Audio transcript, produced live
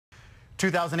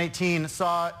2018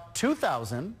 saw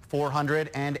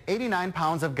 2,489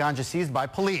 pounds of ganja seized by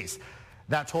police.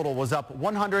 That total was up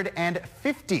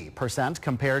 150%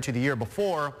 compared to the year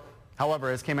before.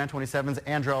 However, as Cayman 27's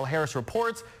Andrell Harris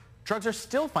reports, drugs are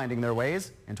still finding their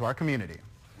ways into our community.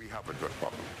 We have a drug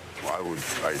problem. I would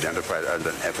identify it as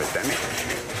an epidemic.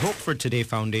 Hope for Today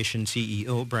Foundation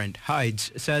CEO Brent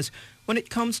Hydes says when it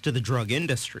comes to the drug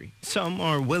industry, some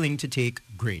are willing to take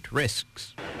great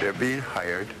risks. They're being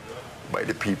hired by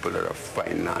the people that are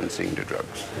financing the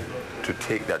drugs to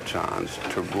take that chance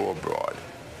to go abroad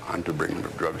and to bring the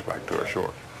drugs back to our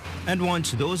shore. And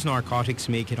once those narcotics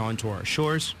make it onto our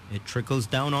shores, it trickles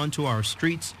down onto our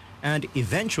streets and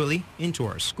eventually into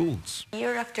our schools.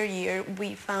 Year after year,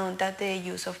 we found that the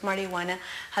use of marijuana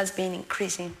has been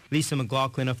increasing. Luisa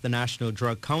McLaughlin of the National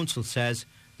Drug Council says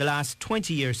the last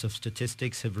 20 years of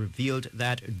statistics have revealed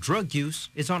that drug use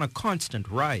is on a constant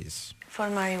rise. For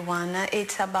marijuana,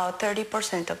 it's about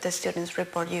 30% of the students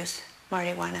report use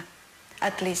marijuana,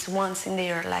 at least once in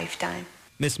their lifetime.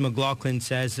 Ms. McLaughlin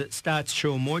says that stats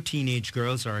show more teenage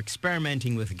girls are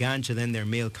experimenting with ganja than their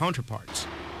male counterparts.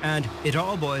 And it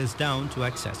all boils down to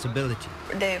accessibility.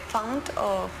 The fount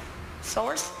of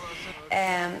source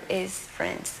is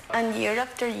friends. And year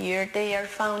after year, they are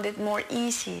found it more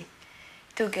easy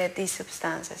to get these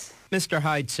substances. Mr.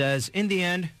 Hyde says, in the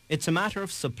end, it's a matter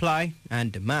of supply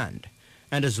and demand.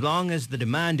 And as long as the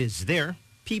demand is there,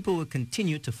 people will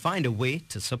continue to find a way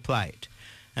to supply it.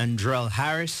 Andrell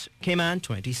Harris, Cayman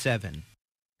 27.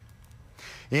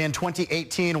 In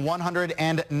 2018,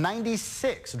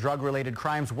 196 drug-related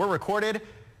crimes were recorded.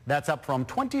 That's up from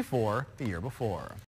 24 the year before.